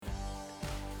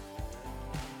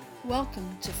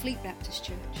Welcome to Fleet Baptist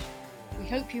Church. We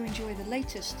hope you enjoy the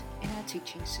latest in our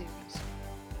teaching series.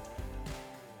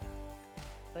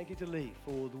 Thank you to Lee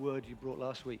for the word you brought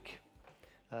last week.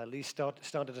 Lee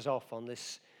started us off on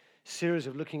this series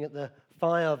of looking at the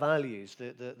fire values,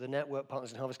 the network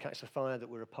partners in Harvest Catch the Fire that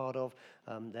we're a part of.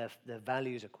 Their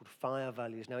values are called fire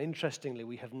values. Now, interestingly,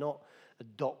 we have not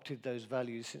adopted those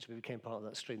values since we became part of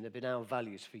that stream. They've been our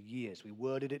values for years. We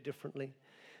worded it differently.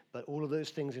 But all of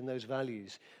those things in those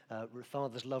values,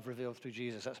 Father's love revealed through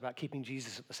Jesus, that's about keeping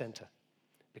Jesus at the center.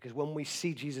 Because when we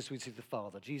see Jesus, we see the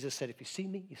Father. Jesus said, if you see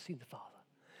me, you've seen the Father.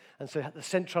 And so the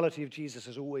centrality of Jesus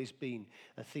has always been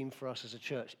a theme for us as a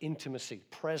church. Intimacy,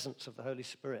 presence of the Holy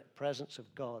Spirit, presence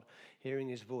of God, hearing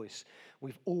his voice.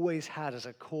 We've always had as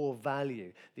a core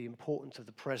value the importance of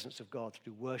the presence of God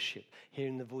through worship,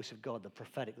 hearing the voice of God, the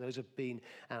prophetic. Those have been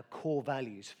our core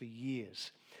values for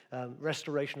years.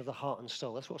 Restoration of the heart and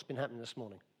soul. That's what's been happening this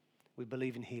morning. We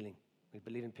believe in healing. We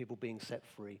believe in people being set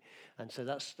free. And so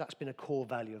that's been a core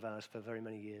value of ours for very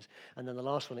many years. And then the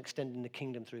last one, extending the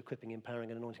kingdom through equipping,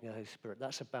 empowering, and anointing the Holy Spirit.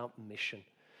 That's about mission.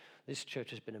 This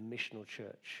church has been a missional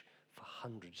church for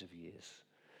hundreds of years.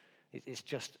 It's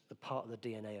just the part of the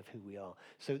DNA of who we are.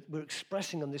 So we're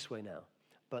expressing them this way now.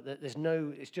 But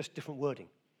it's just different wording.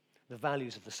 The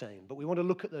values are the same. But we want to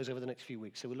look at those over the next few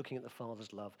weeks. So we're looking at the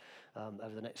Father's love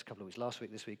over the next couple of weeks. Last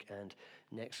week, this week, and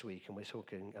next week. And we're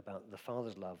talking about the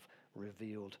Father's love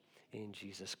revealed in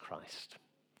Jesus Christ.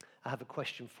 I have a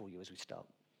question for you as we start.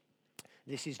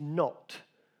 This is not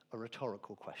a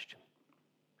rhetorical question,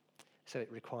 so it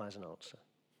requires an answer.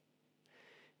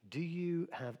 Do you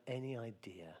have any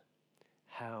idea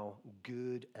how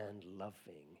good and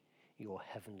loving your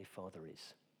Heavenly Father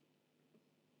is?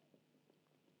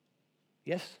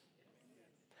 Yes?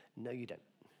 No, you don't.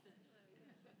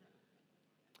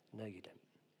 No, you don't.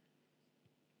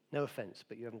 No offense,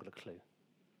 but you haven't got a clue.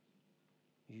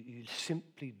 You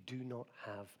simply do not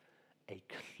have a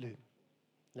clue.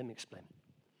 Let me explain.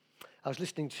 I was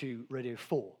listening to Radio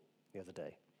 4 the other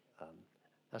day,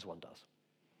 as one does.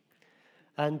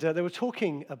 And they were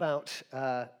talking about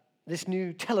this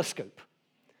new telescope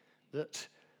that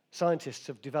scientists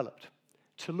have developed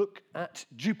to look at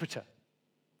Jupiter.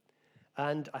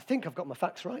 And I think I've got my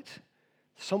facts right.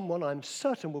 Someone, I'm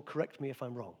certain, will correct me if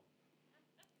I'm wrong.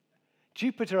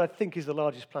 Jupiter, I think, is the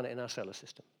largest planet in our solar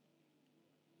system.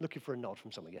 Looking for a nod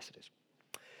from someone. Yes, it is.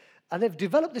 And they've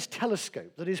developed this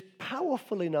telescope that is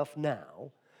powerful enough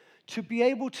now to be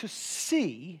able to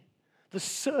see the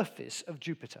surface of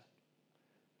Jupiter.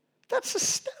 That's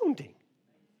astounding,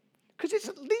 because it's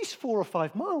at least 4 or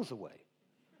 5 miles away.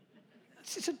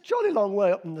 It's a jolly long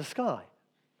way up in the sky.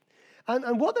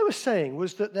 And what they were saying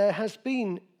was that there has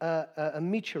been a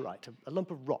meteorite, a lump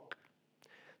of rock,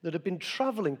 that had been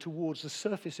traveling towards the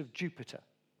surface of Jupiter.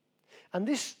 And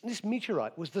this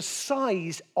meteorite was the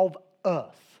size of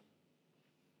Earth.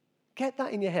 Get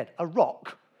that in your head. A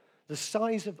rock the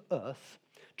size of Earth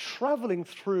traveling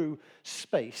through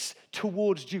space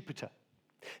towards Jupiter.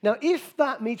 Now, if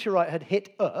that meteorite had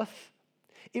hit Earth,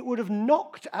 it would have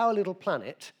knocked our little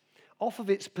planet off of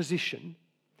its position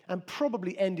and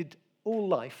probably ended all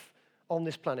life on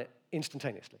this planet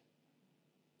instantaneously.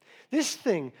 This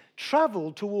thing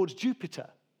traveled towards Jupiter.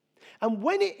 And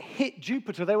when it hit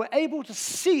Jupiter, they were able to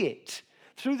see it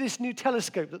through this new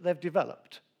telescope that they've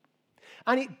developed.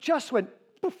 And it just went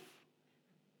poof.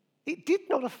 It did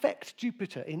not affect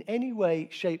Jupiter in any way,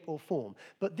 shape, or form.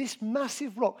 But this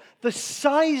massive rock, the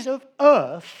size of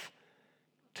Earth,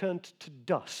 turned to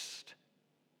dust.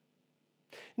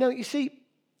 Now, you see,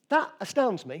 that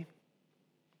astounds me.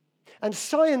 And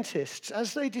scientists,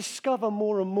 as they discover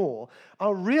more and more,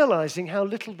 are realizing how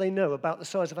little they know about the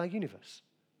size of our universe.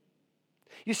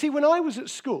 You see, when I was at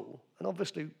school, and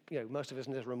obviously, most of us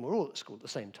in this room were all at school at the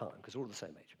same time, because we're all the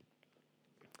same age,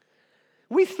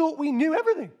 we thought we knew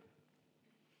everything.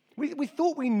 We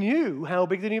thought we knew how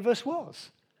big the universe was.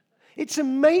 It's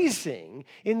amazing,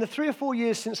 in the 3 or 4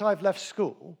 years since I've left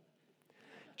school,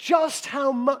 just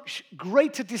how much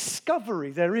greater discovery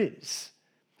there is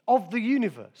of the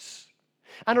universe,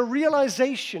 and a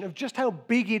realization of just how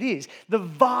big it is, the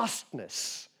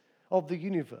vastness of the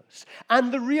universe,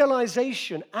 and the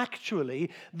realization, actually,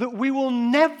 that we will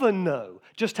never know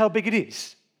just how big it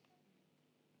is.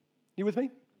 You with me?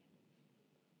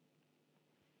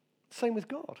 Same with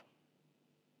God.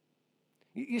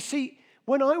 You see,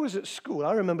 when I was at school,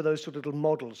 I remember those sort of little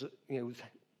models that, with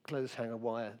clothes hanger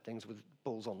wire things with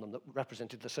balls on them that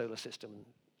represented the solar system.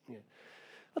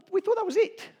 We thought that was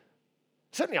it.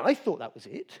 Certainly I thought that was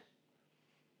it.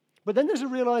 But then there's a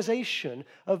realization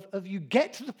of you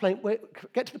get to the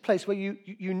place where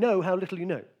you know how little you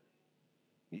know.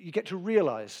 You get to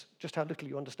realize just how little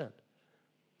you understand.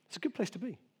 It's a good place to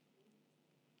be.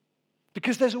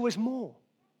 Because there's always more.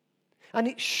 And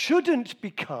it shouldn't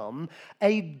become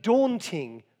a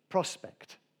daunting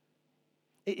prospect.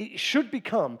 It should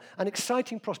become an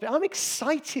exciting prospect. I'm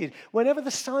excited whenever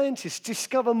the scientists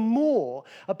discover more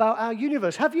about our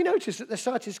universe. Have you noticed that the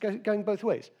scientists are going both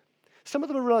ways? Some of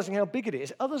them are realizing how big it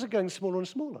is. Others are going smaller and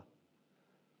smaller.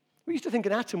 We used to think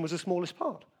an atom was the smallest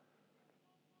part.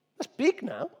 That's big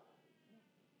now.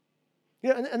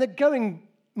 And they're going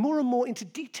more and more into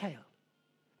detail,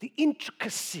 the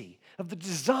intricacy of the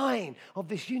design of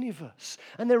this universe.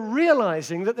 And they're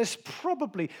realizing that there's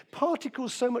probably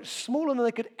particles so much smaller than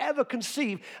they could ever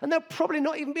conceive, and they'll probably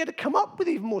not even be able to come up with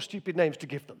even more stupid names to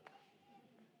give them.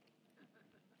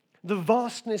 The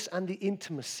vastness and the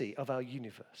intimacy of our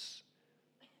universe.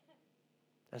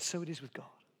 And so it is with God.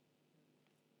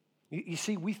 You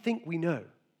see, we think we know.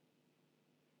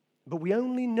 But we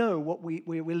only know what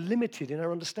we're limited in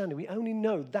our understanding. We only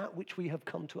know that which we have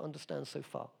come to understand so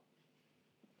far.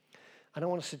 And I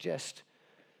want to suggest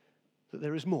that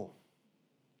there is more.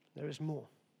 There is more.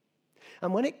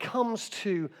 And when it comes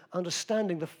to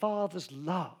understanding the Father's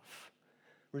love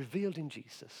revealed in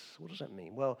Jesus, what does that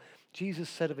mean? Well, Jesus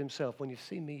said of himself, when you've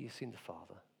seen me, you've seen the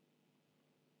Father.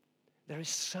 There is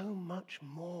so much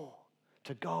more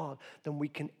to God than we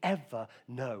can ever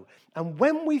know. And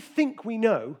when we think we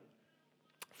know,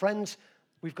 friends,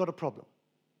 we've got a problem.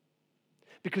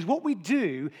 Because what we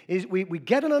do is we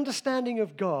get an understanding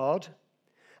of God,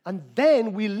 and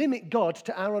then we limit God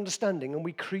to our understanding, and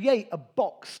we create a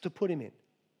box to put him in.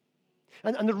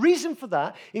 And the reason for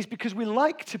that is because we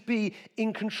like to be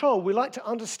in control. We like to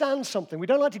understand something. We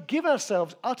don't like to give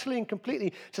ourselves utterly and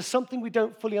completely to something we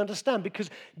don't fully understand,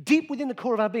 because deep within the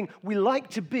core of our being, we like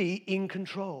to be in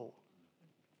control.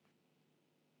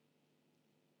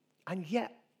 And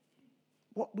yet,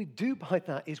 what we do by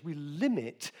that is we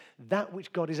limit that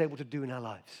which God is able to do in our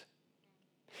lives.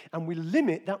 And we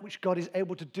limit that which God is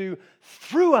able to do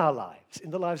through our lives, in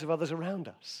the lives of others around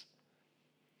us.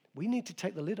 We need to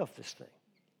take the lid off this thing.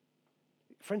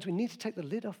 Friends, we need to take the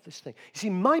lid off this thing. You see,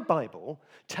 my Bible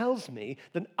tells me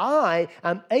that I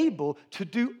am able to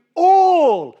do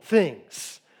all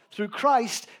things through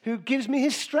Christ who gives me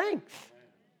his strength.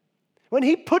 When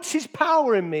he puts his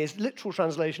power in me, is literal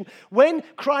translation, when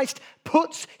Christ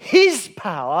puts his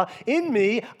power in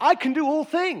me, I can do all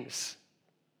things.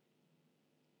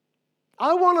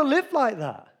 I want to live like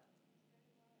that.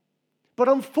 But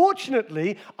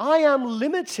unfortunately, I am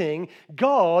limiting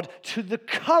God to the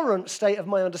current state of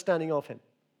my understanding of him.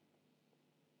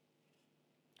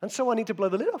 And so I need to blow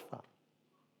the lid off that.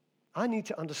 I need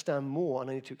to understand more, and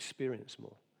I need to experience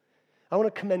more. I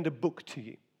want to commend a book to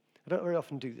you. I don't very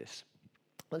often do this.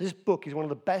 But this book is one of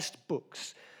the best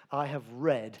books I have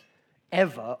read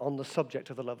ever on the subject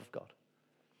of the love of God.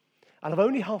 And I'm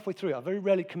only halfway through it. I very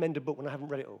rarely commend a book when I haven't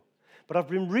read it all. But I've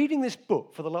been reading this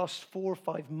book for the last 4 or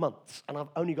 5 months, and I've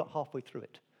only got halfway through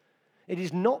it. It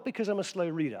is not because I'm a slow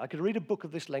reader. I could read a book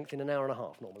of this length in an hour and a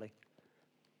half normally.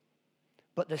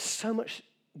 But there's so much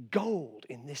gold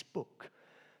in this book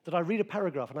that I read a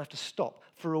paragraph and I have to stop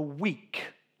for a week,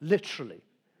 literally,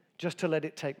 just to let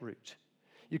it take root.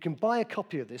 You can buy a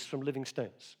copy of this from Living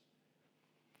Stones,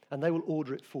 and they will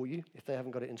order it for you if they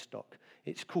haven't got it in stock.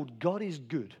 It's called God is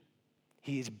Good.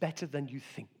 He is better than you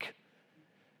think.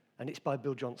 And it's by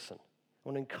Bill Johnson. I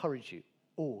want to encourage you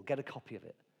all, get a copy of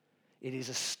it. It is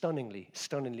a stunningly,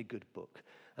 stunningly good book.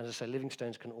 And as I say, Living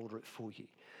Stones can order it for you.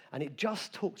 And it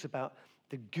just talks about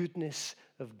the goodness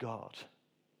of God.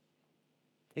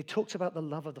 It talks about the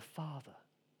love of the Father.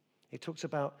 It talks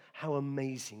about how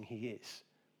amazing he is.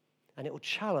 And it will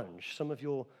challenge some of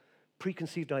your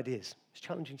preconceived ideas. It's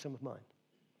challenging some of mine.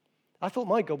 I thought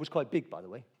my God was quite big, by the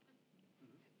way.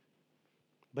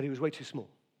 But he was way too small.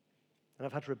 And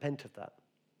I've had to repent of that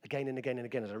again and again and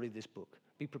again as I read this book.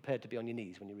 Be prepared to be on your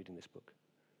knees when you're reading this book.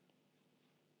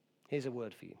 Here's a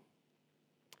word for you.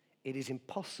 It is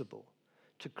impossible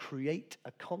to create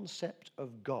a concept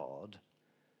of God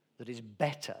that is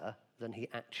better than he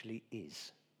actually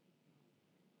is.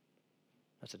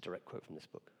 That's a direct quote from this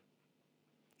book.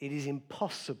 It is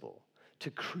impossible to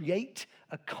create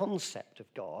a concept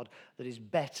of God that is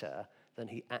better than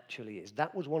he actually is.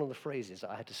 That was one of the phrases that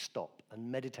I had to stop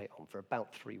and meditate on for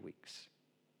about 3 weeks.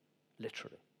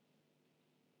 Literally.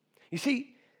 You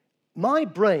see, my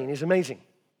brain is amazing.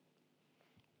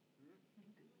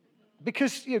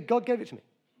 Because God gave it to me.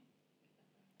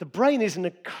 The brain is an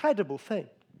incredible thing.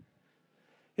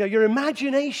 Your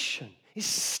imagination is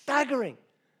staggering.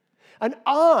 And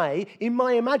in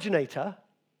my imaginator,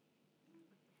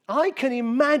 I can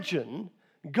imagine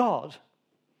God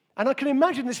And I can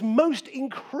imagine this most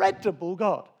incredible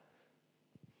God.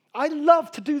 I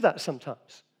love to do that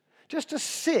sometimes, just to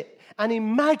sit and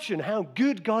imagine how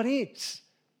good God is.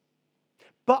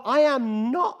 But I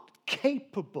am not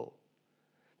capable,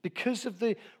 because of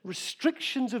the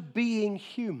restrictions of being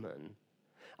human,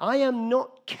 I am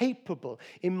not capable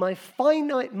in my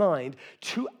finite mind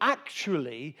to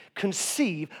actually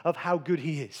conceive of how good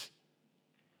he is.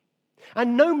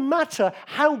 And no matter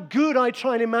how good I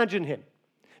try and imagine him,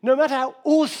 no matter how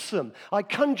awesome I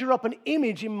conjure up an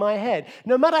image in my head,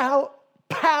 no matter how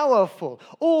powerful,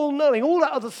 all-knowing, all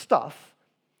that other stuff,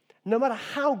 no matter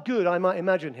how good I might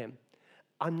imagine him,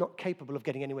 I'm not capable of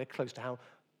getting anywhere close to how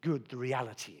good the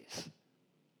reality is.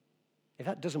 If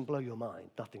that doesn't blow your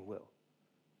mind, nothing will.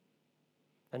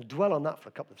 And dwell on that for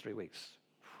a couple of 3 weeks.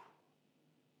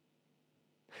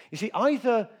 You see,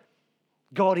 either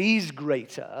God is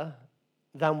greater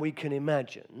than we can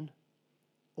imagine,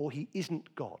 or he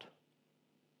isn't God.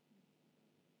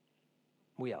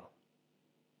 We are.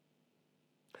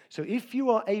 So if you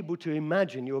are able to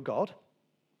imagine your God,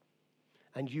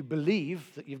 and you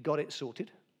believe that you've got it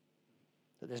sorted,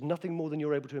 that there's nothing more than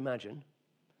you're able to imagine,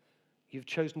 you've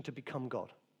chosen to become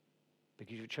God,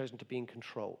 because you've chosen to be in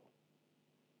control.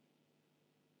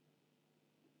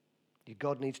 Your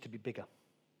God needs to be bigger.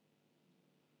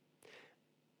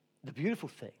 The beautiful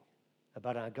thing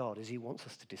about our God is he wants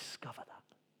us to discover that.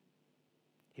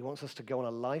 He wants us to go on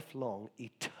a lifelong,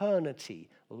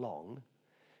 eternity-long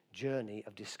journey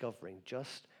of discovering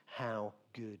just how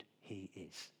good he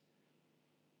is.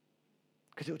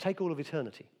 Because it will take all of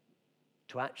eternity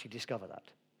to actually discover that.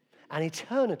 And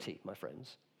eternity, my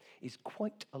friends, is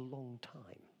quite a long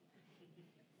time.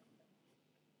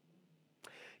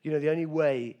 You know, the only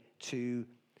way to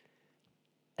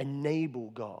enable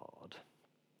God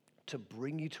to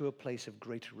bring you to a place of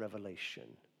greater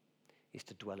revelation is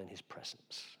to dwell in his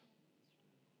presence.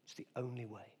 It's the only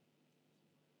way.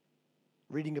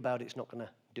 Reading about it's not going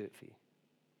to do it for you.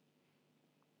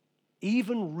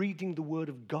 Even reading the Word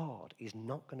of God is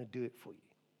not going to do it for you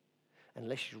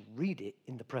unless you read it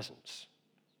in the presence.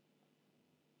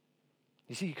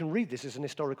 You see, you can read this as an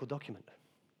historical document.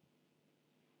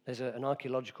 There's an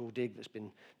archaeological dig that's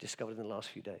been discovered in the last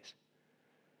few days.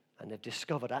 And they've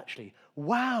discovered actually,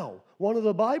 wow, one of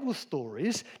the Bible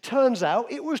stories, turns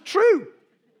out it was true.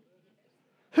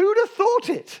 Who'd have thought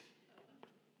it?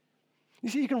 You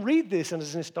see, you can read this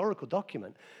as an historical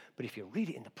document, but if you read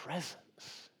it in the presence,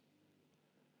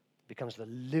 it becomes the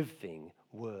living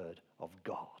Word of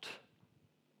God.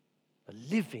 The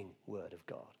living Word of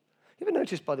God. You ever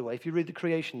notice, by the way, if you read the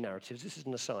creation narratives, this is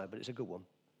an aside, but it's a good one.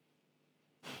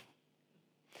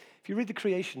 If you read the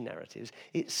creation narratives,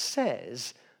 it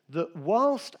says that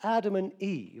whilst Adam and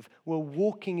Eve were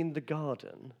walking in the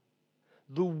garden,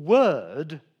 the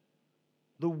Word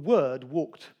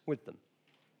walked with them.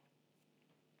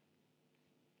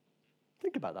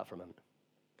 Think about that for a moment.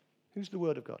 Who's the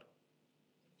Word of God?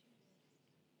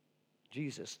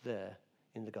 Jesus there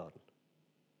in the garden,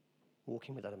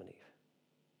 walking with Adam and Eve.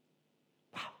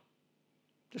 Wow.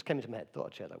 Just came into my head. Thought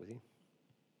I'd share that with you.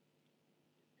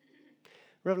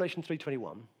 Revelation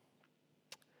 3:21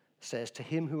 says, "To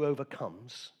him who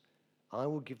overcomes, I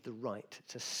will give the right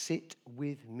to sit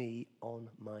with me on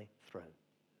my throne."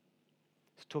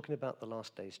 It's talking about the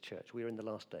last days church. We are in the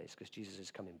last days because Jesus is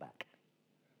coming back.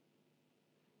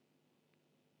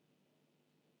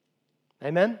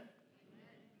 Amen?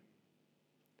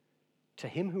 To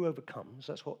him who overcomes,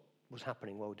 that's what was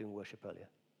happening while we were doing worship earlier.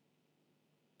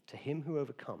 To him who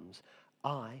overcomes,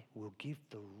 I will give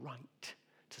the right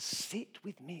to sit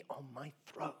with me on my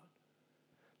throne.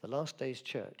 The last days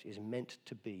church is meant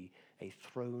to be a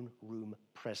throne room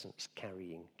presence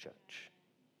carrying church.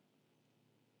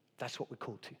 That's what we're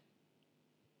called to.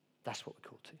 That's what we're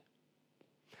called to.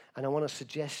 And I want to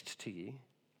suggest to you,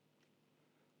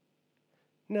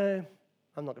 no,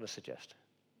 I'm not going to suggest.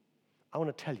 I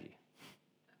want to tell you,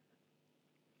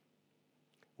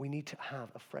 we need to have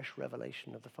a fresh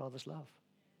revelation of the Father's love.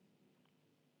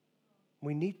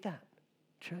 We need that.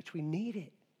 Church, we need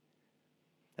it.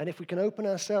 And if we can open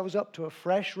ourselves up to a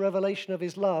fresh revelation of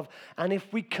his love, and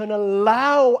if we can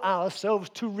allow ourselves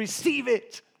to receive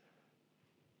it,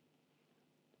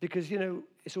 because, you know,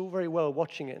 it's all very well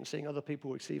watching it and seeing other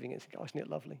people receiving it and thinking, oh, isn't it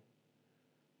lovely?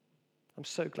 I'm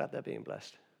so glad they're being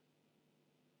blessed.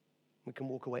 We can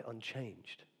walk away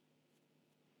unchanged.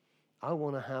 I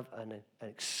want to have an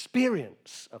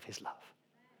experience of his love.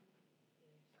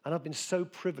 And I've been so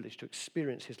privileged to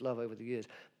experience his love over the years,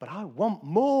 but I want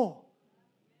more.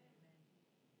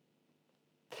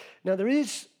 Now, there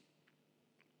is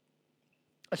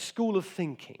a school of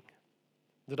thinking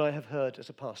that I have heard as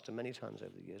a pastor many times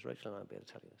over the years. Rachel and I will be able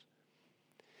to tell you this.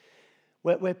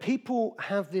 Where people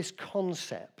have this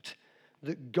concept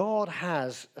that God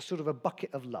has a sort of a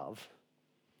bucket of love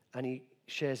and he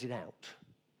shares it out.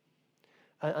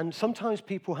 And sometimes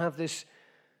people have this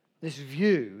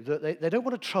view that they don't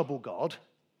want to trouble God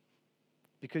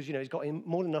because, he's got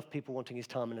more than enough people wanting his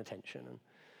time and attention, and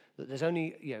that there's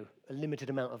only, a limited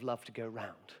amount of love to go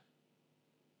around.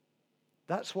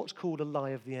 That's what's called a lie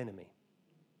of the enemy.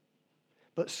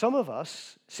 But some of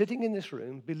us, sitting in this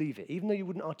room, believe it, even though you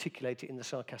wouldn't articulate it in the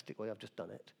sarcastic way I've just done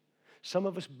it. Some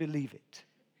of us believe it.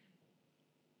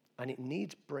 And it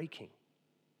needs breaking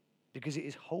because it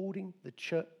is holding the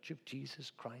church of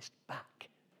Jesus Christ back.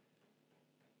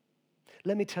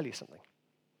 Let me tell you something.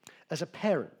 As a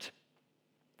parent,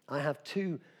 I have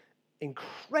two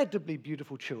incredibly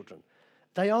beautiful children.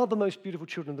 They are the most beautiful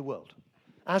children in the world,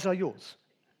 as are yours.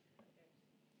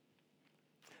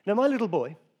 Now, my little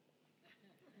boy,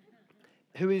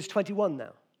 who is 21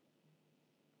 now,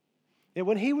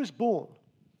 when he was born,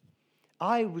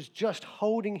 I was just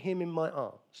holding him in my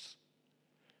arms.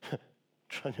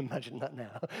 Trying to imagine that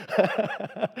now.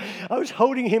 I was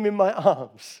holding him in my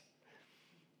arms.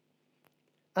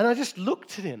 And I just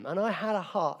looked at him, and I had a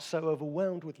heart so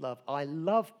overwhelmed with love. I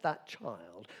loved that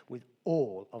child with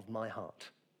all of my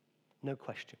heart. No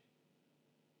question.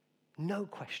 No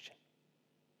question.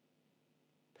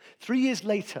 3 years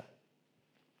later,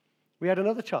 we had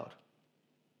another child,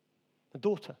 a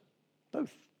daughter.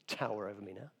 Both tower over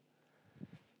me now.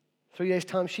 3 years'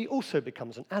 time, she also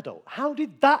becomes an adult. How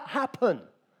did that happen?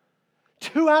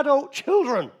 2 adult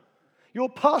children. Your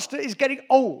pastor is getting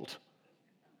old.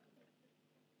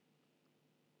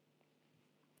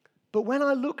 But when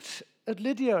I looked at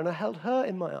Lydia and I held her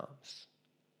in my arms,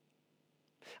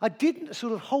 I didn't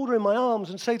sort of hold her in my arms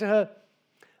and say to her,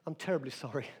 I'm terribly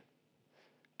sorry,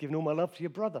 giving all my love to your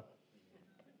brother.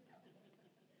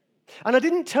 And I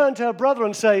didn't turn to her brother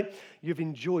and say, you've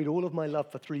enjoyed all of my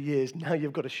love for 3 years, now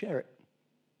you've got to share it.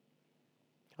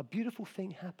 A beautiful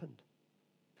thing happened.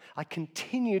 I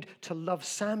continued to love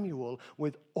Samuel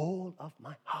with all of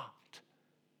my heart.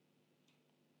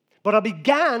 But I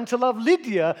began to love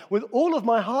Lydia with all of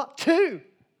my heart too.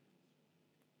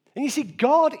 And you see,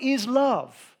 God is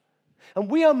love. And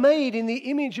we are made in the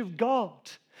image of God.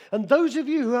 And those of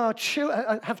you who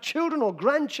have children or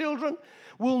grandchildren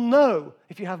will know,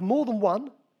 if you have more than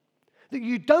one, that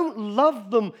you don't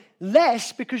love them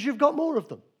less because you've got more of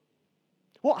them.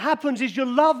 What happens is your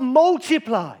love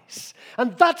multiplies.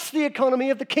 And that's the economy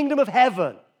of the kingdom of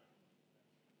heaven.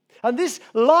 And this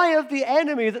lie of the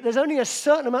enemy that there's only a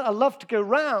certain amount of love to go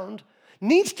round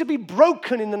needs to be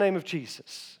broken in the name of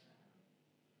Jesus.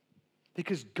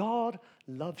 Because God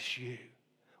loves you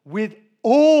with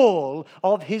all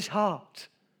of his heart.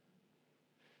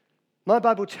 My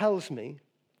Bible tells me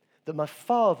that my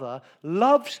Father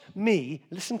loves me,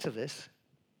 listen to this,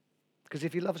 because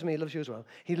if he loves me, he loves you as well.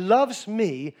 He loves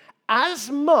me as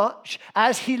much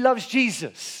as he loves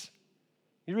Jesus.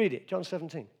 You read it, John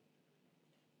 17.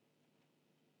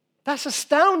 That's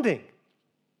astounding.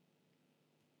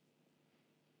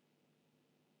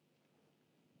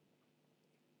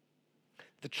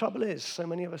 The trouble is, so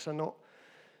many of us are not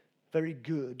very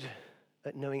good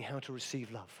at knowing how to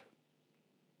receive love.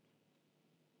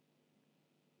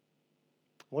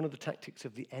 One of the tactics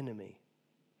of the enemy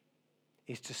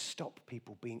is to stop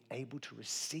people being able to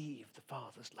receive the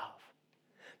Father's love.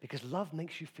 Because love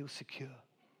makes you feel secure.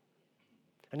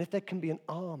 And if there can be an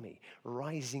army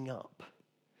rising up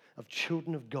of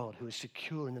children of God who are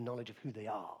secure in the knowledge of who they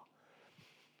are,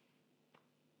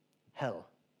 hell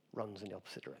runs in the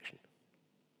opposite direction.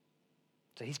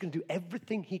 So he's going to do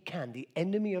everything he can, the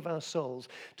enemy of our souls,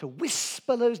 to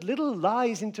whisper those little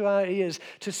lies into our ears,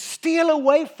 to steal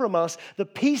away from us the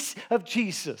peace of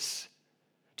Jesus,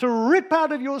 to rip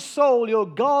out of your soul your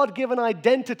God-given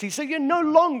identity so you no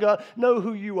longer know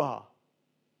who you are.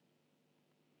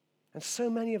 And so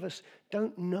many of us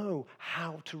don't know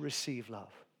how to receive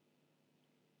love.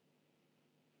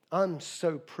 I'm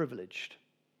so privileged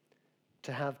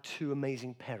to have 2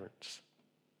 amazing parents.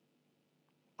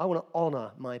 I want to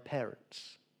honor my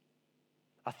parents.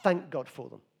 I thank God for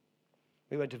them.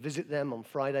 We went to visit them on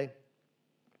Friday,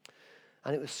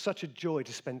 and it was such a joy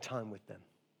to spend time with them.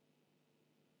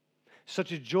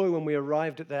 Such a joy when we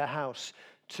arrived at their house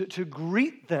to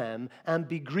greet them and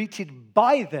be greeted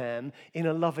by them in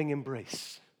a loving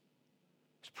embrace.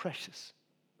 It's precious.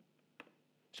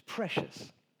 It's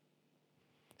precious.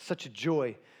 Such a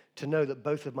joy to know that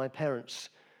both of my parents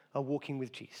are walking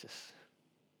with Jesus.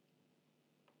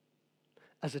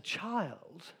 As a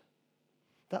child,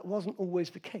 that wasn't always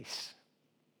the case.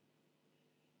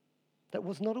 That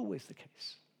was not always the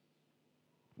case.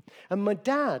 And my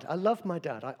dad, I love my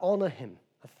dad. I honor him.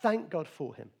 I thank God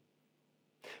for him.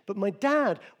 But my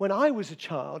dad, when I was a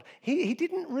child, he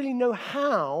didn't really know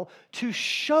how to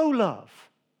show love.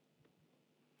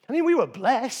 I mean, we were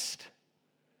blessed.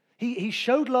 He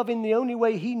showed love in the only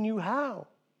way he knew how.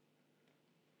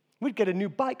 We'd get a new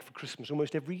bike for Christmas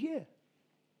almost every year.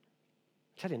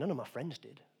 I tell you, none of my friends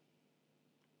did.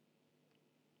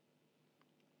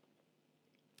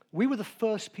 We were the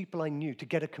first people I knew to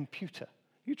get a computer.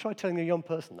 You try telling a young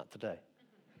person that today.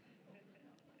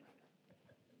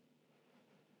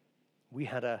 We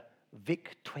had a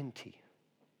VIC-20.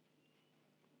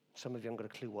 Some of you haven't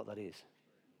got a clue what that is.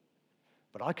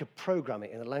 But I could program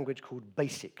it in a language called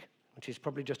BASIC, which is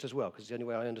probably just as well, because it's the only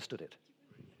way I understood it.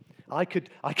 I could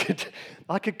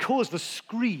cause the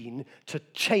screen to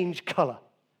change color.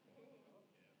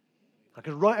 I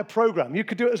could write a program. You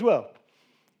could do it as well.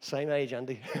 Same age,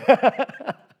 Andy.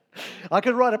 I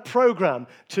could write a program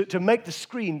to make the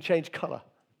screen change color.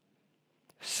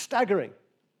 Staggering.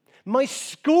 My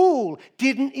school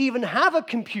didn't even have a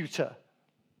computer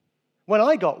when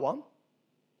I got one.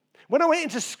 When I went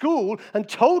into school and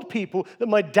told people that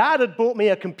my dad had bought me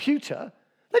a computer,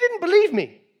 they didn't believe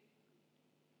me.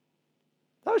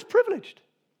 I was privileged.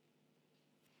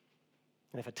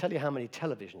 And if I tell you how many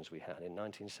televisions we had in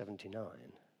 1979,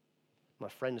 my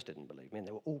friends didn't believe me, and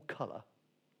they were all color.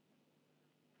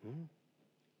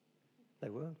 They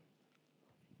were.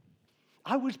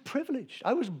 I was privileged.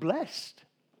 I was blessed.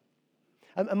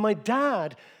 And my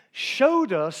dad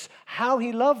showed us how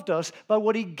he loved us by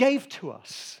what he gave to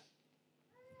us.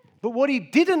 But what he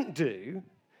didn't do,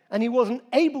 and he wasn't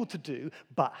able to do,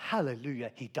 but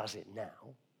hallelujah, he does it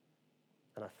now.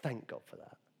 And I thank God for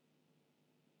that.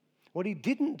 What he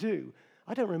didn't do,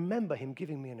 I don't remember him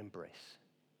giving me an embrace.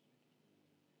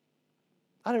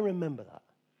 I don't remember that.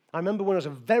 I remember when I was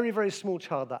a very, very small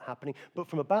child that happening, but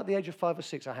from about the age of 5 or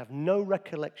 6, I have no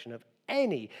recollection of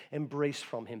any embrace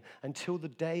from him until the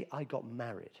day I got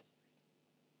married.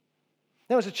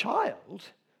 Now, as a child,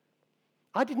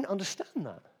 I didn't understand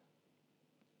that.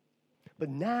 But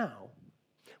now,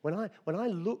 when I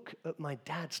look at my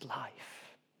dad's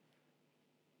life,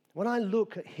 when I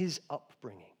look at his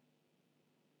upbringing,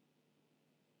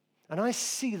 and I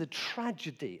see the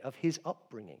tragedy of his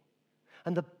upbringing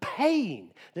and the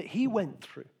pain that he went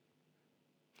through.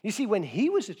 You see, when he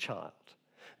was a child,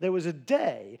 there was a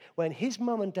day when his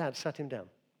mum and dad sat him down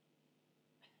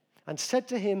and said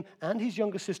to him and his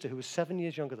younger sister, who was 7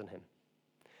 years younger than him,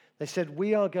 they said,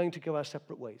 "We are going to go our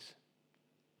separate ways.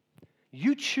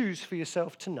 You choose for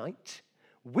yourself tonight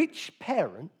which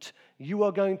parent you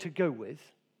are going to go with,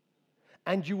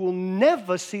 and you will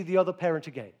never see the other parent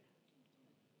again."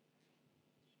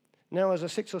 Now, as a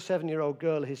 6 or 7-year-old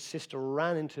girl, his sister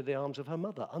ran into the arms of her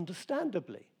mother,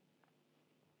 understandably.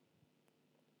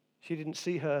 She didn't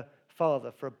see her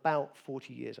father for about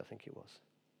 40 years, I think it was.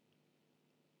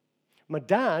 My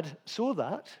dad saw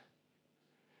that,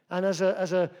 and as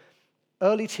a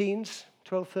early teens,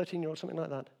 12, 13-year-old, something like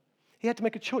that, he had to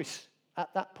make a choice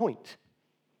at that point.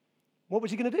 What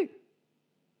was he going to do?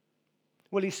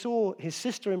 Well, he saw his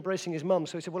sister embracing his mum,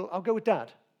 so he said, "Well, I'll go with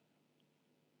Dad."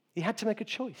 He had to make a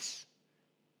choice.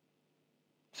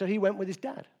 So he went with his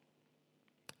dad.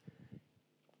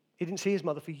 He didn't see his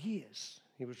mother for years.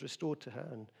 He was restored to her,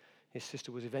 and his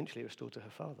sister was eventually restored to her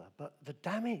father. But the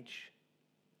damage.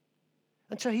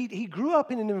 And so he grew up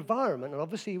in an environment, and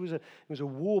obviously he was a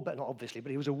war baby, not obviously,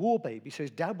 but he was a war baby, so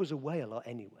his dad was away a lot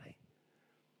anyway.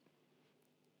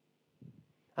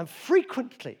 And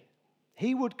frequently,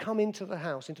 he would come into the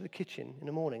house, into the kitchen in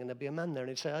the morning, and there'd be a man there, and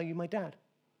he'd say, "Are you my dad?"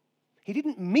 He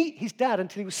didn't meet his dad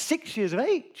until he was 6 years of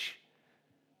age.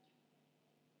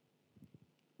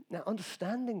 Now,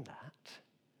 understanding that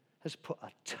has put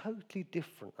a totally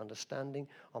different understanding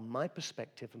on my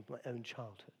perspective of my own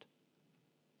childhood.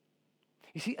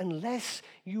 You see, unless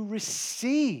you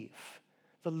receive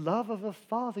the love of a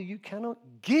father, you cannot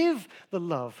give the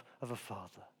love of a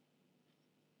father.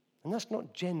 And that's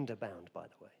not gender-bound, by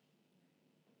the way.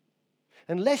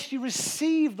 Unless you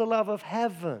receive the love of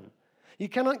heaven, you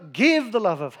cannot give the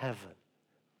love of heaven.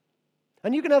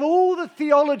 And you can have all the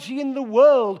theology in the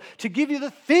world to give you the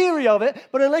theory of it,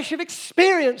 but unless you've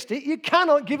experienced it, you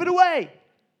cannot give it away.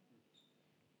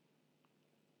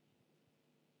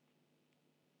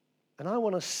 And I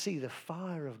want to see the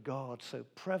fire of God so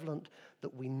prevalent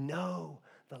that we know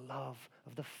the love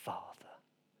of the Father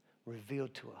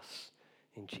revealed to us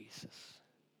in Jesus.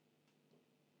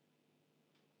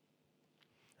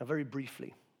 Now, very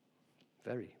briefly,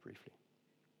 I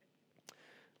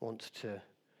want to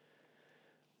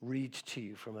read to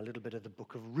you from a little bit of the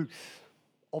book of Ruth.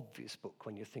 obvious book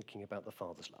when you're thinking about the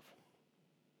Father's love.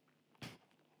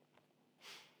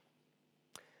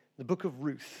 The book of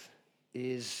Ruth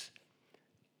is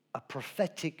a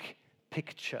prophetic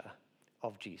picture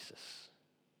of Jesus.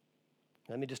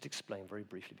 Let me just explain very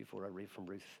briefly before I read from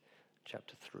Ruth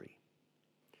chapter 3.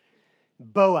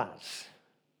 Boaz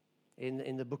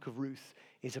in the book of Ruth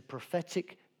is a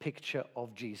prophetic picture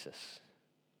of Jesus.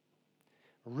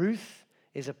 Ruth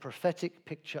is a prophetic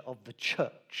picture of the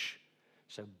church.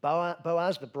 So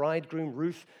Boaz, the bridegroom,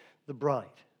 Ruth, the bride.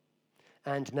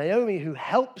 And Naomi, who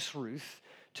helps Ruth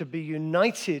to be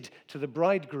united to the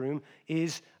bridegroom,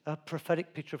 is a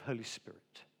prophetic picture of Holy Spirit.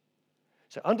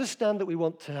 So understand that we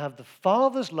want to have the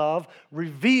Father's love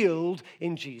revealed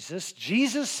in Jesus.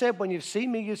 Jesus said, when you've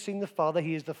seen me, you've seen the Father.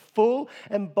 He is the full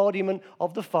embodiment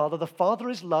of the Father. The Father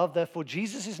is love. Therefore,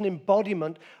 Jesus is an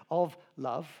embodiment of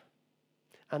love.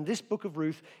 And this book of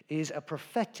Ruth is a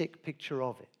prophetic picture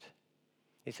of it.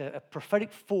 It's a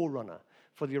prophetic forerunner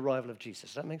for the arrival of Jesus.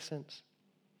 Does that make sense?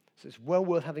 So it's well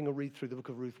worth having a read through the book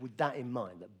of Ruth with that in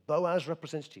mind, that Boaz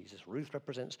represents Jesus, Ruth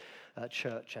represents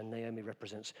church, and Naomi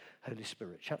represents Holy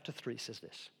Spirit. Chapter 3 says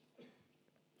this.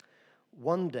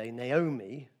 One day,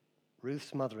 Naomi,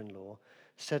 Ruth's mother-in-law,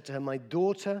 said to her, "My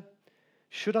daughter,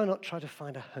 should I not try to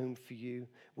find a home for you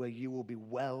where you will be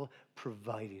well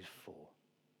provided for?"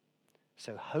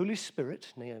 So Holy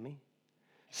Spirit, Naomi,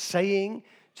 saying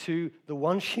to the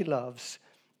one she loves,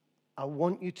 I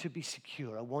want you to be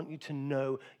secure. I want you to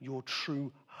know your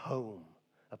true home,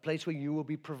 a place where you will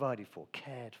be provided for,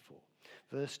 cared for.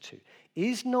 Verse 2,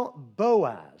 is not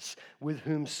Boaz, with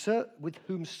whom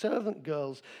servant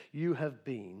girls you have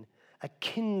been, a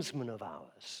kinsman of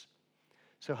ours?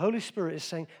 So Holy Spirit is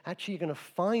saying, actually, you're going to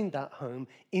find that home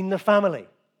in the family.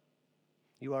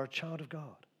 You are a child of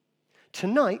God.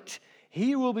 Tonight,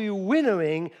 he will be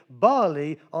winnowing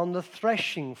barley on the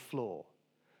threshing floor,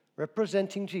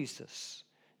 representing Jesus.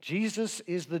 Jesus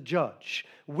is the judge.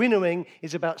 Winnowing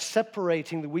is about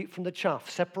separating the wheat from the chaff,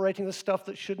 separating the stuff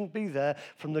that shouldn't be there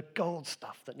from the gold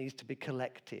stuff that needs to be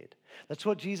collected. That's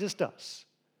what Jesus does.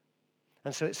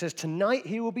 And so it says tonight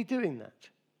he will be doing that.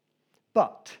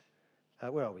 But,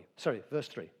 where are we? Sorry, verse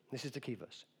 3. This is the key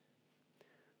verse.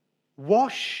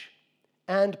 Wash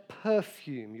and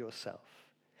perfume yourself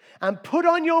and put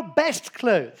on your best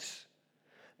clothes.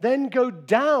 Then go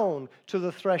down to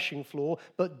the threshing floor,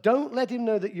 but don't let him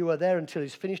know that you are there until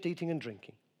he's finished eating and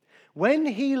drinking. When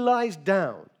he lies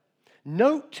down,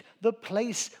 note the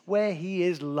place where he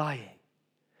is lying.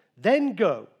 Then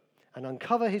go and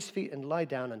uncover his feet and lie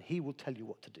down, and he will tell you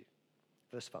what to do.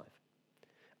 Verse 5.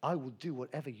 I will do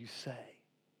whatever you say.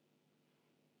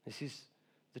 This is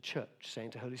the church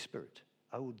saying to Holy Spirit,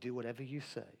 I will do whatever you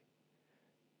say.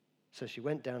 So she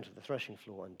went down to the threshing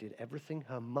floor and did everything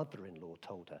her mother-in-law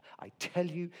told her. I tell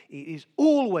you, it is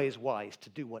always wise to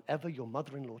do whatever your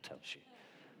mother-in-law tells you.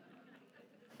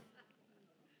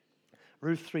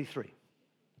 Ruth 3:3.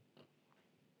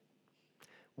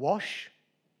 Wash,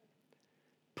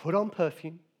 put on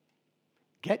perfume,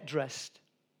 get dressed,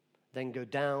 then go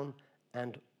down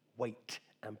and wait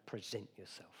and present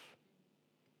yourself.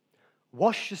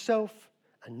 Wash yourself,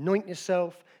 anoint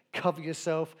yourself, cover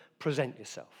yourself, present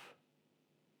yourself.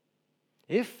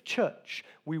 If, church,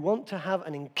 we want to have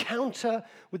an encounter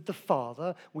with the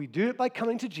Father, we do it by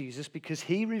coming to Jesus because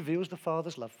he reveals the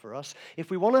Father's love for us.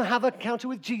 If we want to have an encounter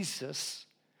with Jesus,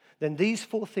 then these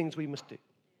 4 things we must do.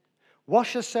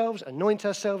 Wash ourselves, anoint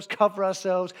ourselves, cover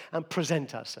ourselves, and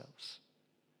present ourselves.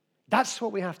 That's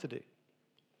what we have to do.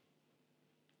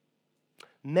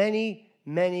 Many,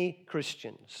 many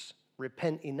Christians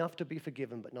repent enough to be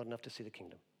forgiven, but not enough to see the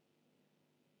kingdom.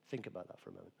 Think about that for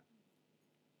a moment.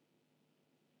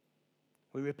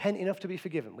 We repent enough to be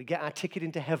forgiven. We get our ticket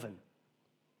into heaven.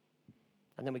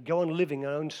 And then we go on living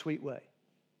our own sweet way.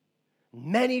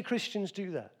 Many Christians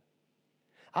do that.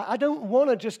 I don't want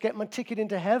to just get my ticket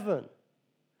into heaven.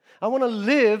 I want to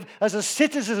live as a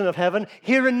citizen of heaven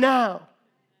here and now.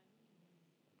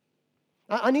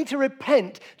 I need to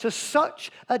repent to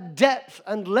such a depth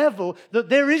and level that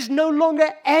there is no longer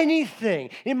anything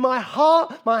in my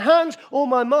heart, my hands, or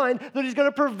my mind that is going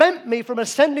to prevent me from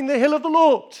ascending the hill of the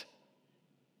Lord.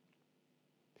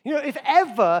 You know, if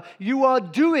ever you are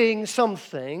doing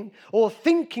something or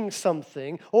thinking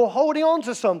something or holding on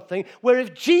to something where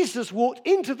if Jesus walked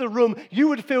into the room you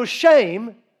would feel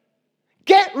shame,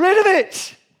 get rid of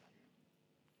it.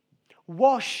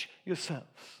 Wash yourselves.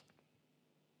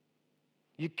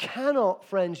 You cannot,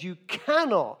 friends, you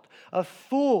cannot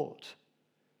afford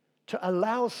to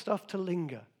allow stuff to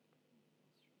linger.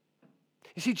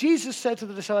 You see, Jesus said to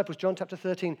the disciples, John chapter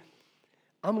 13,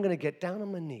 I'm going to get down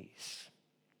on my knees.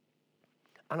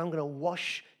 and I'm going to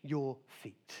wash your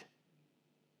feet.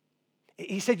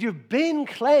 He said, you've been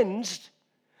cleansed.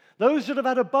 Those that have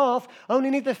had a bath only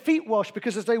need their feet washed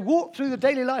because as they walk through the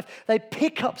daily life, they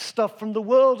pick up stuff from the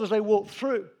world as they walk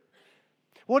through.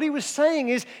 What he was saying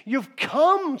is, you've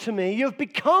come to me, you've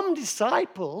become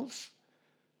disciples,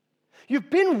 you've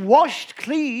been washed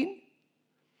clean,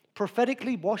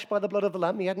 prophetically washed by the blood of the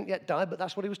Lamb. He hadn't yet died, but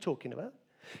that's what he was talking about.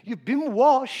 You've been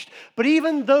washed, but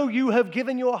even though you have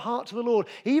given your heart to the Lord,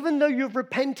 even though you've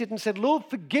repented and said, Lord,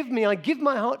 forgive me, I give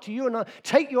my heart to you, and I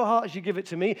take your heart as you give it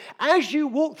to me, as you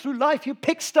walk through life, you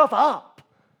pick stuff up.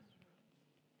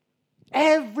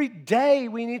 Every day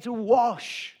we need to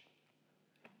wash.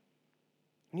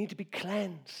 We need to be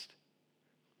cleansed.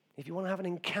 If you want to have an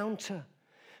encounter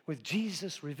with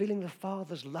Jesus revealing the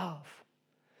Father's love,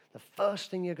 the first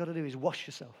thing you've got to do is wash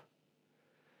yourself.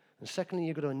 And secondly,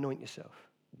 you've got to anoint yourself.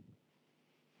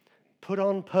 Put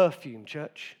on perfume,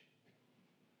 church.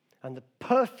 And the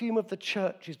perfume of the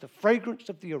church is the fragrance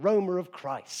of the aroma of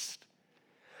Christ.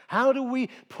 How do we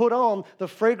put on the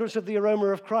fragrance of the aroma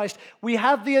of Christ? We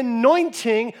have the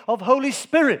anointing of Holy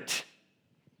Spirit.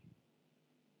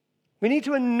 We need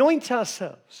to anoint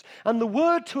ourselves. And the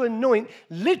word to anoint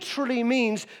literally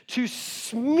means to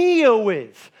smear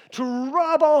with, to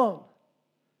rub on.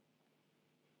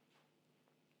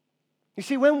 You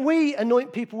see, when we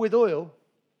anoint people with oil,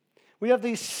 we have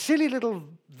these silly little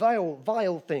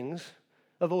vial things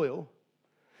of oil,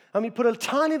 and we put a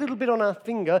tiny little bit on our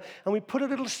finger, and we put a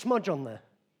little smudge on there.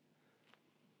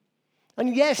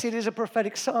 And yes, it is a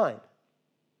prophetic sign.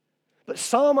 But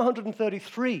Psalm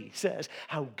 133 says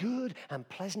how good and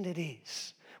pleasant it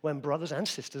is when brothers and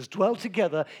sisters dwell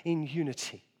together in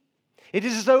unity. It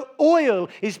is as though oil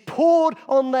is poured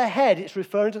on the head. It's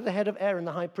referring to the head of Aaron,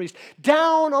 the high priest.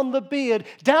 Down on the beard,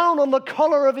 down on the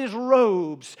collar of his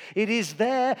robes. It is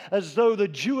there as though the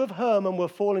dew of Hermon were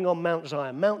falling on Mount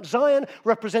Zion. Mount Zion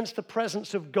represents the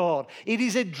presence of God. It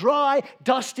is a dry,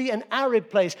 dusty, and arid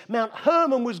place. Mount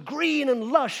Hermon was green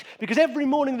and lush because every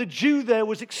morning the dew there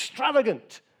was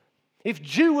extravagant. If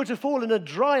dew were to fall in a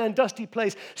dry and dusty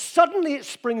place, suddenly it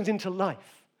springs into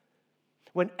life.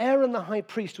 When Aaron the high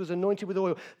priest was anointed with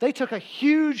oil, they took a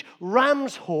huge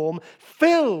ram's horn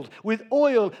filled with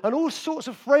oil and all sorts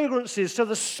of fragrances, so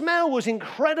the smell was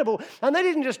incredible. And they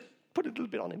didn't just put a little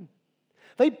bit on him.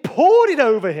 They poured it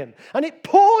over him, and it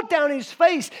poured down his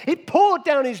face. It poured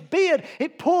down his beard.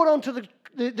 It poured onto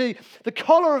the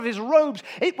collar of his robes.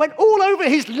 It went all over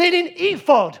his linen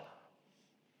ephod.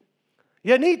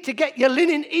 You need to get your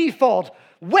linen ephod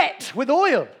wet with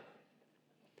oil.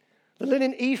 The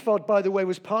linen ephod, by the way,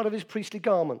 was part of his priestly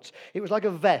garments. It was like a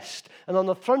vest, and on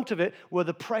the front of it were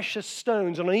the precious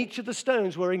stones, and on each of the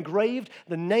stones were engraved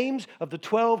the names of the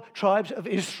 12 tribes of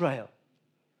Israel.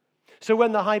 So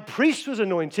when the high priest was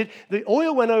anointed, the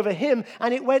oil went over him,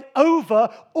 and it went over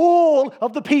all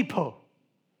of the people.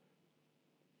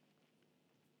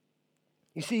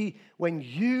 You see, when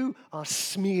you are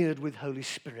smeared with Holy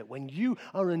Spirit, when you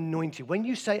are anointed, when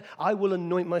you say, I will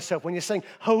anoint myself, when you're saying,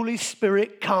 Holy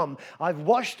Spirit, come, I've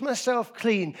washed myself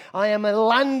clean, I am a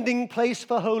landing place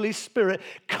for Holy Spirit,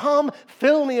 come,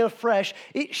 fill me afresh,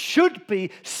 it should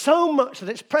be so much that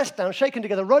it's pressed down, shaken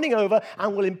together, running over,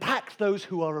 and will impact those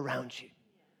who are around you.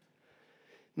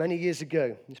 Many years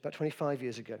ago, it's about 25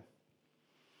 years ago,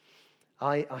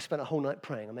 I spent a whole night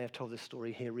praying. I may have told this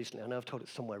story here recently. I know I've told it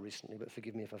somewhere recently, but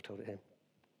forgive me if I've told it here.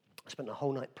 I spent a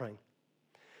whole night praying.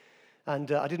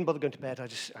 And I didn't bother going to bed.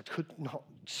 I could not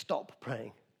stop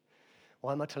praying.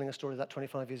 Why am I telling a story of that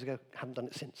 25 years ago? I haven't done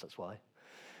it since, that's why.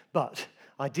 But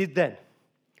I did then.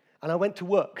 And I went to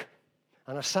work.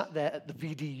 And I sat there at the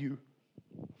VDU,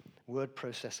 word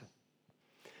processor.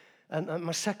 And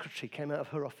my secretary came out of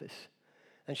her office.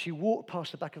 And she walked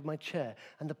past the back of my chair.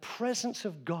 And the presence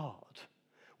of God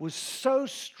was so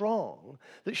strong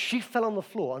that she fell on the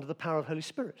floor under the power of Holy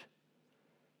Spirit.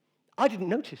 I didn't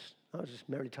notice. I was just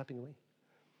merrily typing away.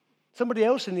 Somebody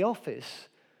else in the office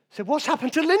said, what's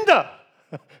happened to Linda?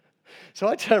 So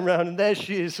I turned around, and there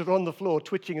she is, sort of on the floor,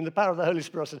 twitching in the power of the Holy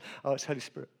Spirit. I said, oh, it's Holy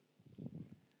Spirit.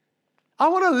 I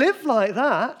want to live like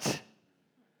that.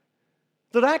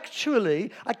 That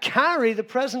actually I carry the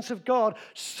presence of God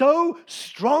so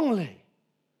strongly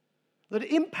that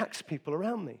it impacts people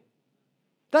around me.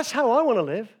 That's how I want to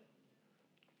live.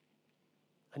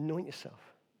 Anoint yourself.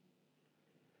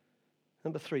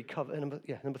 Number three.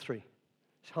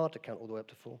 It's hard to count all the way up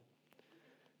to 4.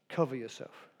 Cover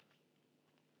yourself.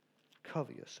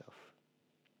 Cover yourself.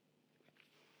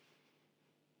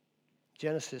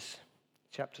 Genesis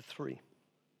chapter 3,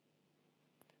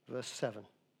 verse 7.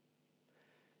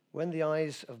 When the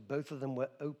eyes of both of them were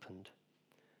opened,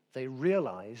 they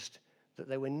realized that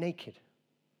they were naked.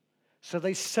 So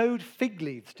they sewed fig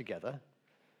leaves together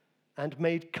and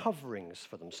made coverings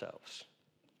for themselves.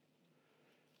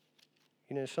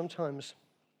 You know, sometimes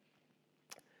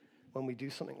when we do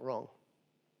something wrong,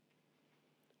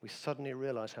 we suddenly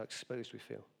realize how exposed we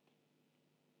feel.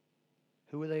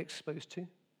 Who were they exposed to?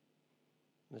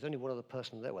 There's only one other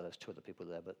person there. Well, there's two other people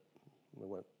there, but we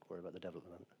won't worry about the devil at the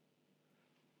moment.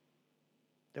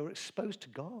 They were exposed to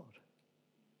God.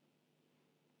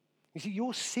 You see,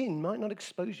 your sin might not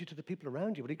expose you to the people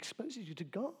around you, but it exposes you to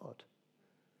God.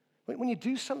 When you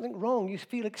do something wrong, you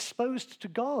feel exposed to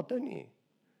God, don't you?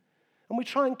 And we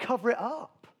try and cover it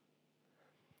up.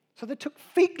 So they took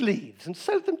fig leaves and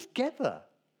sewed them together.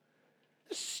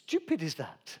 How stupid is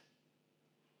that?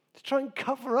 To try and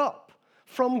cover up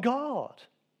from God.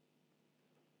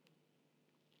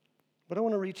 But I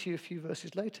want to read to you a few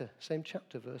verses later, same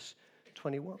chapter, verse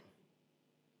 21.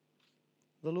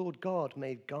 The Lord God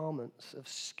made garments of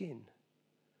skin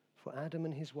for Adam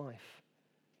and his wife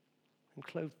and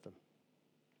clothed them.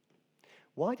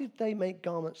 Why did they make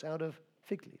garments out of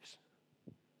fig leaves?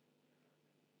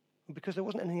 Because there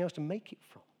wasn't anything else to make it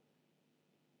from.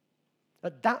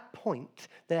 At that point,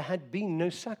 there had been no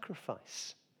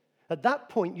sacrifice. At that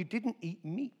point, you didn't eat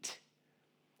meat.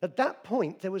 At that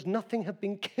point, there was nothing had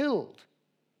been killed.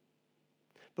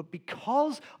 But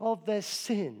because of their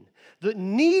sin that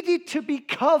needed to be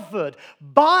covered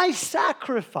by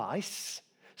sacrifice,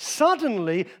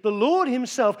 suddenly the Lord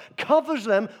himself covers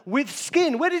them with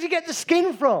skin. Where did he get the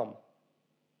skin from?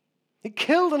 He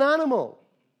killed an animal.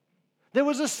 There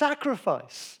was a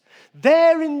sacrifice.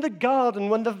 There in the garden,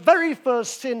 when the very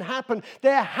first sin happened,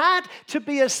 there had to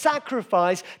be a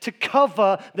sacrifice to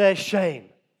cover their shame.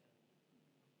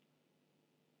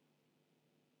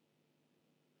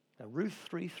 Now, Ruth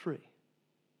 3:3,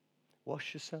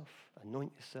 wash yourself,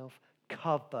 anoint yourself,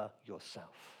 cover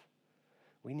yourself.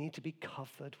 We need to be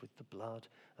covered with the blood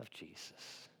of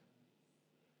Jesus.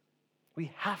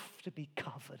 We have to be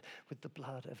covered with the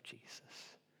blood of Jesus.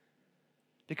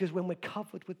 Because when we're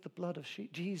covered with the blood of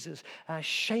Jesus, our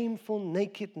shameful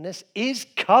nakedness is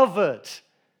covered.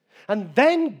 And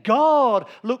then God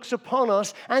looks upon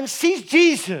us and sees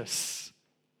Jesus.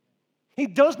 He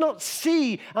does not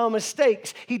see our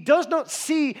mistakes. He does not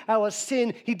see our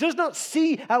sin. He does not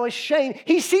see our shame.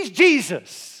 He sees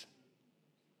Jesus.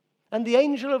 And the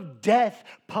angel of death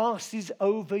passes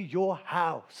over your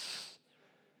house.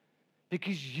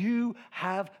 Because you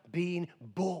have been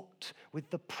bought with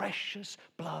the precious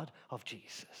blood of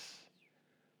Jesus.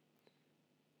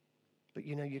 But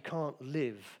you know, you can't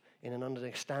live in an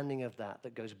understanding of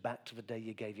that goes back to the day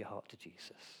you gave your heart to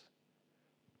Jesus.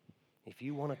 If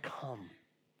you want to come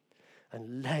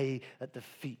and lay at the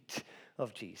feet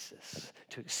of Jesus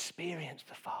to experience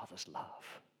the Father's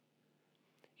love,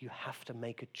 you have to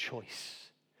make a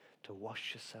choice to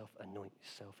wash yourself, anoint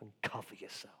yourself, and cover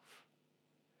yourself.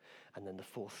 And then the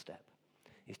fourth step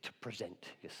is to present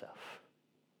yourself.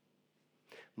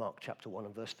 Mark chapter 1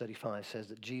 and verse 35 says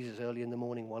that Jesus, early in the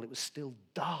morning, while it was still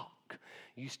dark,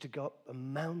 used to go up a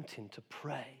mountain to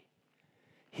pray.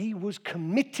 He was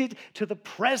committed to the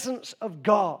presence of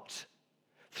God.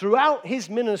 Throughout his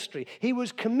ministry, he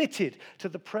was committed to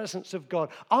the presence of God.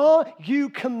 Are you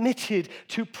committed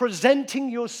to presenting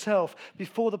yourself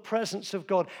before the presence of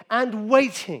God and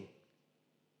waiting?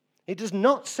 It does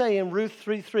not say in Ruth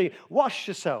 3:3, wash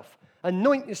yourself,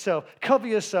 anoint yourself, cover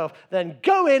yourself, then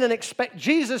go in and expect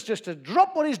Jesus just to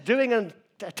drop what he's doing and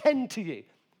attend to you.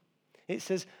 It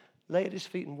says, lay at his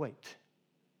feet and wait.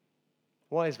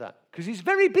 Why is that? Because he's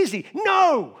very busy.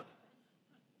 No!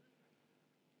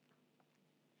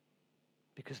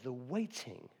 Because the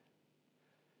waiting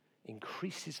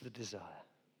increases the desire.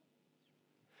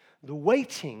 The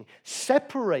waiting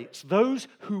separates those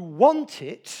who want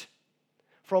it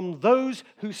from those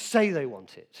who say they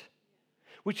want it.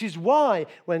 Which is why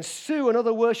when Sue and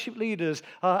other worship leaders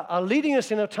are leading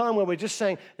us in a time where we're just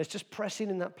saying, let's just press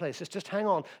in that place, let's just hang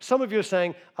on. Some of you are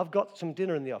saying, I've got some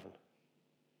dinner in the oven.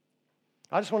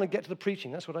 I just want to get to the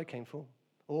preaching, that's what I came for.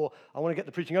 Or I want to get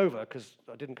the preaching over because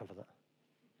I didn't come for that.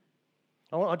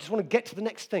 I just want to get to the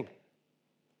next thing.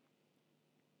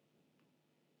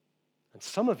 And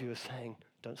some of you are saying,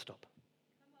 don't stop.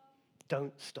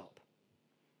 Don't stop.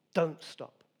 Don't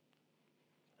stop.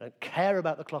 I don't care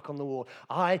about the clock on the wall.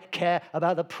 I care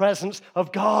about the presence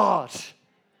of God.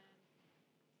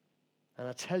 And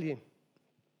I tell you,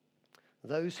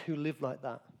 those who live like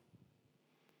that,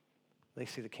 they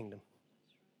see the kingdom.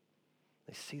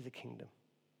 They see the kingdom.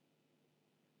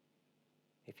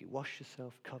 If you wash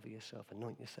yourself, cover yourself,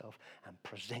 anoint yourself, and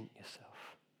present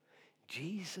yourself,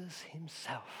 Jesus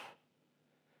himself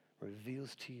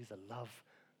reveals to you the love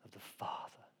of the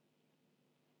Father.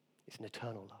 It's an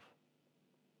eternal love.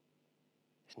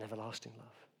 It's an everlasting love.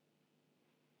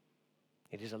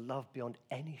 It is a love beyond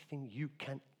anything you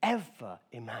can ever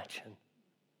imagine.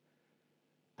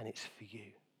 And it's for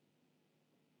you.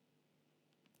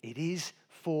 It is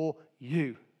for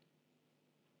you.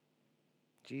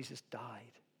 Jesus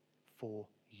died for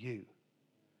you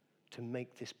to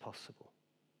make this possible.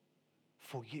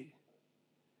 For you.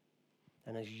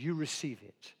 And as you receive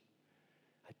it,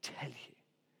 I tell you,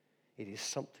 it is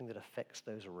something that affects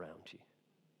those around you.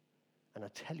 And I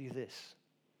tell you this,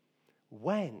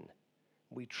 when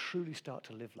we truly start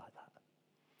to live like that,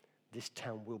 this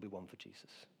town will be one for Jesus.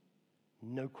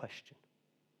 No question.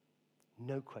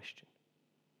 No question.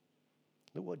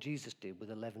 Look what Jesus did with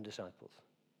 11 disciples.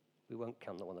 We won't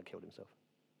count the one that killed himself.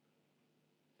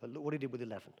 But look what he did with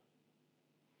 11.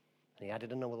 And he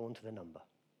added another one to the number.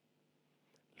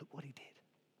 Look what he did.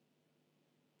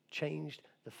 Changed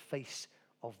the face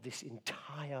of this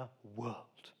entire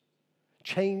world.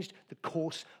 Changed the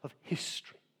course of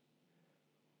history.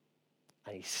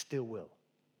 And he still will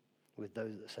with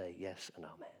those that say yes and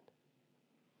amen.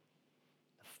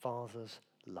 The Father's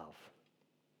love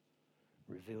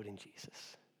revealed in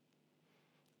Jesus.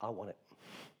 I want it.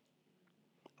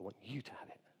 I want you to have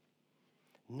it.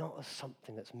 Not as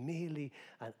something that's merely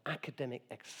an academic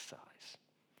exercise,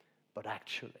 but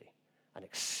actually an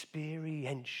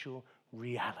experiential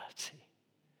reality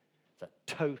that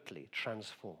totally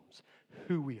transforms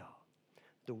who we are,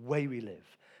 the way we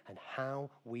live, and how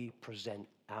we present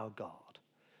our God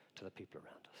to the people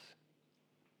around us.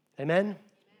 Amen? Amen.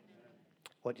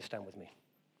 Won't you stand with me?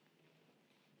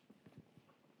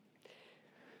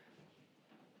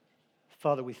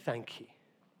 Father, we thank you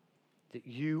that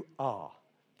you are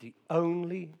the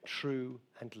only true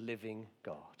and living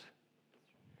God.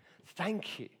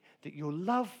 Thank you that your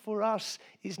love for us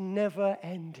is never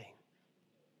ending.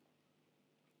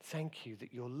 Thank you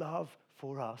that your love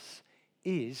for us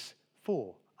is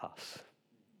for us.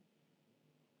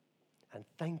 And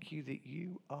thank you that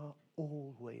you are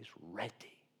always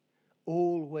ready,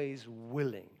 always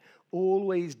willing,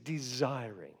 always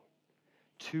desiring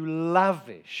to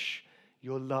lavish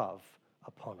your love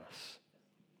upon us.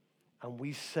 And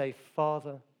we say,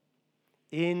 Father,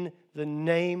 in the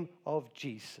name of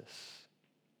Jesus,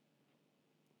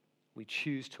 we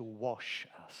choose to wash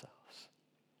ourselves.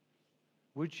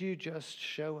 Would you just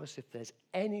show us if there's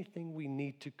anything we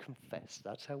need to confess?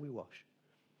 That's how we wash.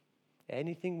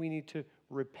 Anything we need to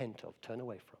repent of, turn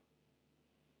away from.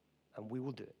 And we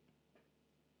will do it.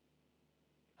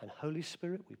 And Holy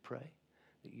Spirit, we pray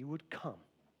that you would come.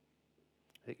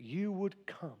 That you would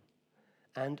come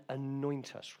and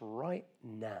anoint us right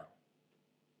now.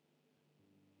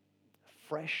 A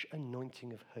fresh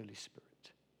anointing of Holy Spirit.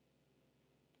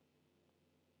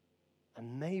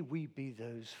 And may we be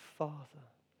those, Father,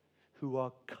 who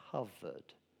are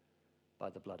covered by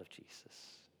the blood of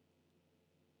Jesus.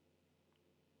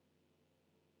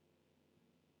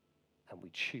 And we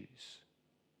choose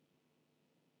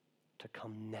to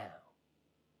come now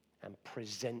and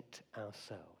present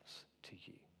ourselves to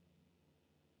you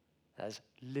as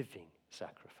living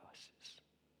sacrifices,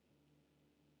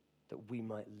 that we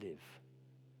might live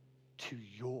to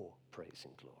your praise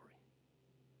and glory.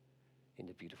 In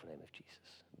the beautiful name of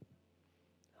Jesus.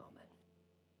 Amen.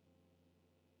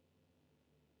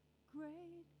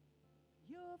 Great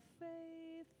your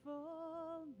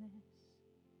faithfulness,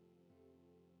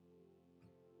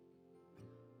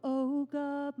 O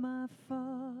God, my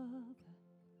Father.